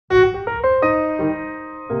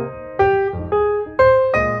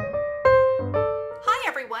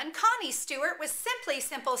Connie Stewart with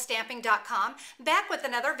SimplySimpleStamping.com, back with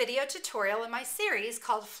another video tutorial in my series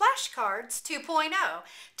called Flashcards 2.0.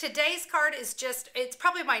 Today's card is it's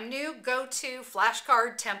probably my new go-to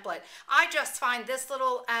flashcard template. I just find this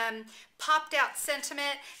little popped out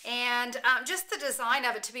sentiment and just the design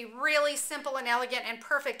of it to be really simple and elegant and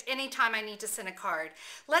perfect anytime I need to send a card.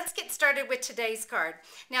 Let's get started with today's card.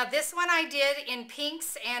 Now this one I did in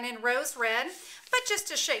pinks and in rose red, but just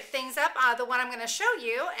to shake things up, the one I'm going to show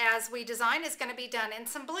you as we design is going to be done in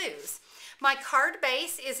some blues. My card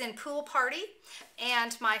base is in Pool Party,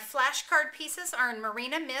 and my flashcard pieces are in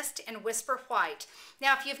Marina Mist and Whisper White.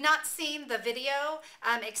 Now, if you've not seen the video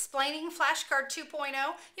explaining Flashcard 2.0,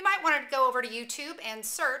 you might want to go over to YouTube and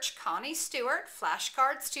search Connie Stewart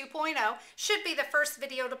Flashcards 2.0. Should be the first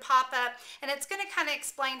video to pop up, and it's going to kind of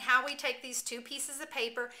explain how we take these two pieces of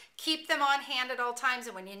paper, keep them on hand at all times,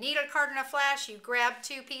 and when you need a card and a flash, you grab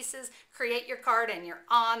two pieces, create your card, and you're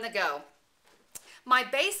on the go. My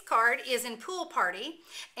base card is in Pool Party,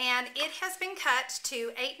 and it has been cut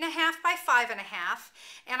to 8.5 by 5.5,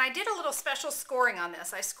 and I did a little special scoring on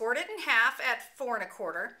this. I scored it in half at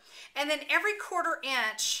 4.25, and then every 1/4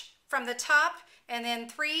 inch from the top, and then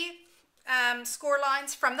 3 score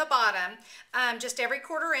lines from the bottom, just every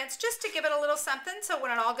 1/4 inch, just to give it a little something, so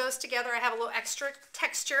when it all goes together I have a little extra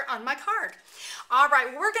texture on my card. All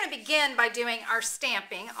right, we're going to begin by doing our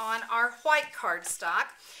stamping on our white cardstock.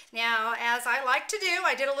 Now, as I like to do,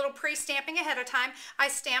 I did a little pre-stamping ahead of time. I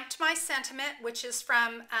stamped my sentiment, which is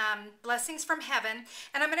from Blessings from Heaven,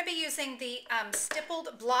 and I'm going to be using the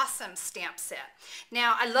Stippled Blossoms stamp set.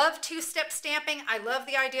 Now, I love two-step stamping. I love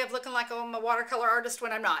the idea of looking like I'm a watercolor artist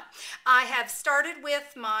when I'm not. I have started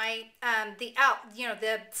with my the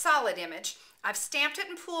solid image. I've stamped it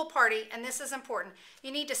in Pool Party, and this is important.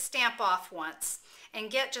 You need to stamp off once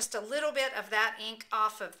and get just a little bit of that ink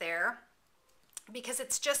off of there, because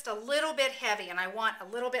it's just a little bit heavy and I want a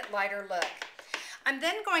little bit lighter look. I'm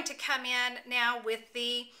then going to come in now with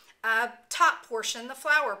the top portion, the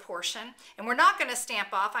flower portion, and we're not going to stamp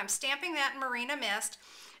off. I'm stamping that in Marina Mist,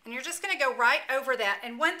 and you're just going to go right over that.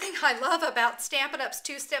 And one thing I love about Stampin' Up's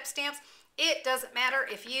two-step stamps, it doesn't matter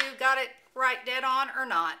if you got it right dead on or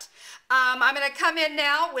not. I'm going to come in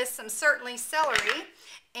now with some Certainly Celery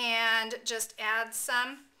and just add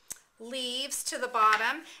some leaves to the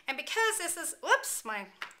bottom. And because this is, whoops, my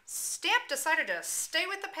stamp decided to stay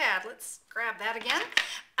with the pad. Let's grab that again.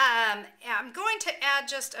 I'm going to add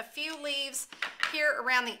just a few leaves here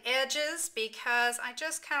around the edges because I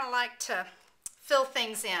just kind of like to fill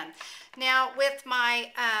things in. Now with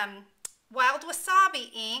my Wild Wasabi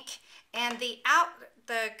ink and the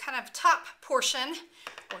kind of top portion,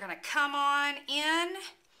 we're going to come on in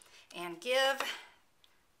and give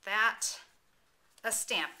that a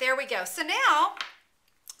stamp. There we go. So now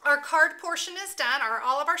our card portion is done,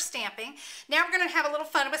 all of our stamping. Now we're going to have a little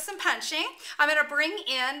fun with some punching. I'm going to bring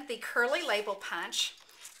in the curly label punch,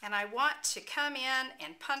 and I want to come in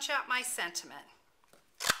and punch out my sentiment.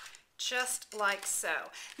 Just like so.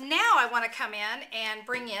 Now I want to come in and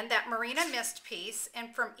bring in that Marina Mist piece,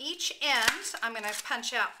 and from each end I'm going to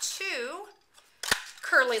punch out 2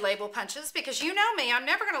 curly label punches, because you know me, I'm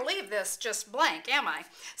never going to leave this just blank, am I?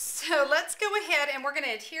 So let's go ahead and we're going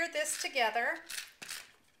to adhere this together,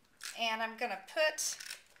 and I'm going to put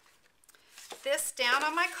this down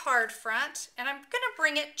on my card front, and I'm going to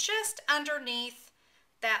bring it just underneath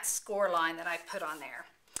that score line that I put on there.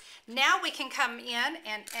 Now we can come in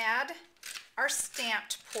and add our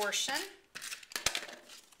stamped portion,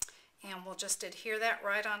 and we'll just adhere that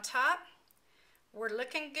right on top. We're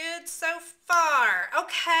looking good so far.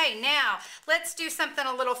 Okay, now let's do something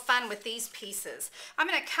a little fun with these pieces. I'm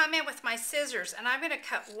going to come in with my scissors, and I'm going to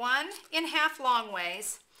cut one in half long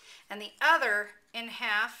ways and the other in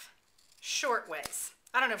half short ways.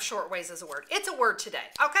 I don't know if short ways is a word. It's a word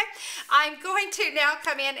today, okay? I'm going to now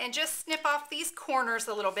come in and just snip off these corners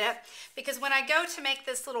a little bit, because when I go to make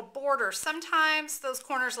this little border, sometimes those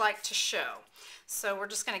corners like to show. So we're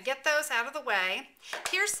just going to get those out of the way.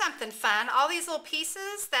 Here's something fun. All these little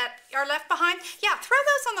pieces that are left behind, yeah, throw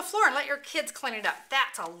those on the floor and let your kids clean it up.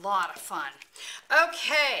 That's a lot of fun.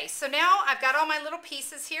 Okay, so now I've got all my little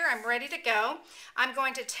pieces here. I'm ready to go. I'm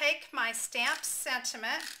going to take my stamped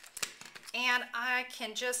sentiment, and I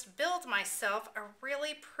can just build myself a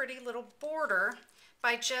really pretty little border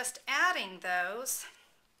by just adding those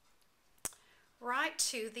right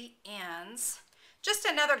to the ends. Just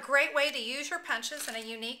another great way to use your punches in a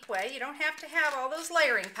unique way. You don't have to have all those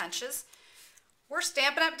layering punches. We're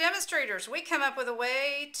Stampin' Up demonstrators. We come up with a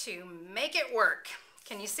way to make it work.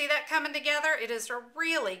 Can you see that coming together? It is a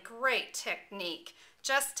really great technique,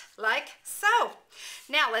 just like so.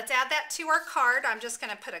 Now let's add that to our card. I'm just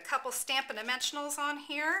going to put a couple Stampin' Dimensionals on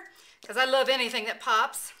here because I love anything that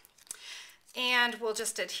pops. And we'll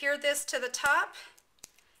just adhere this to the top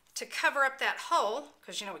to cover up that hole,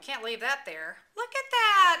 because you know we can't leave that there. Look at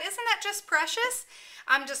that, isn't that just precious?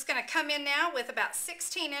 I'm just going to come in now with about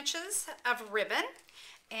 16 inches of ribbon,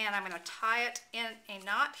 and I'm going to tie it in a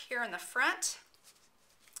knot here in the front.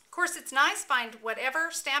 Of course, it's nice, find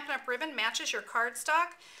whatever Stampin' Up! Ribbon matches your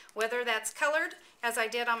cardstock, whether that's colored, as I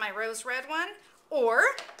did on my rose red one, or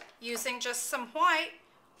using just some white,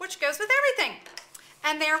 which goes with everything.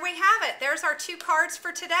 And there we have it. There's our 2 cards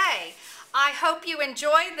for today. I hope you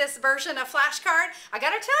enjoyed this version of flashcard. I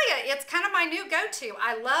gotta tell you, it's kind of my new go-to.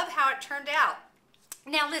 I love how it turned out.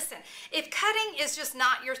 Now listen, if cutting is just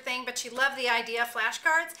not your thing, but you love the idea of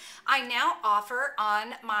flashcards, I now offer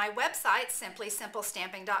on my website,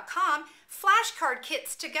 simplysimplestamping.com, flashcard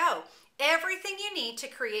kits to go. Everything you need to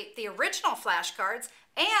create the original flashcards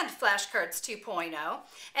and flashcards 2.0,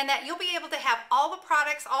 and that you'll be able to have all the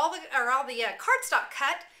products, all the cardstock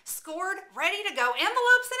cut, scored, ready to go,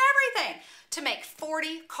 envelopes and everything to make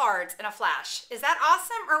 40 cards in a flash. Is that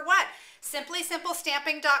awesome or what?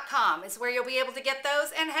 SimplySimpleStamping.com is where you'll be able to get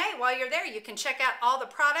those. And hey, while you're there, you can check out all the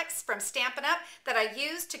products from Stampin' Up! That I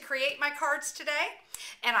used to create my cards today.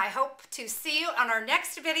 And I hope to see you on our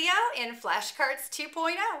next video in Flashcards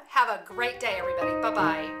 2.0. Have a great day, everybody.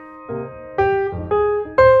 Bye-bye.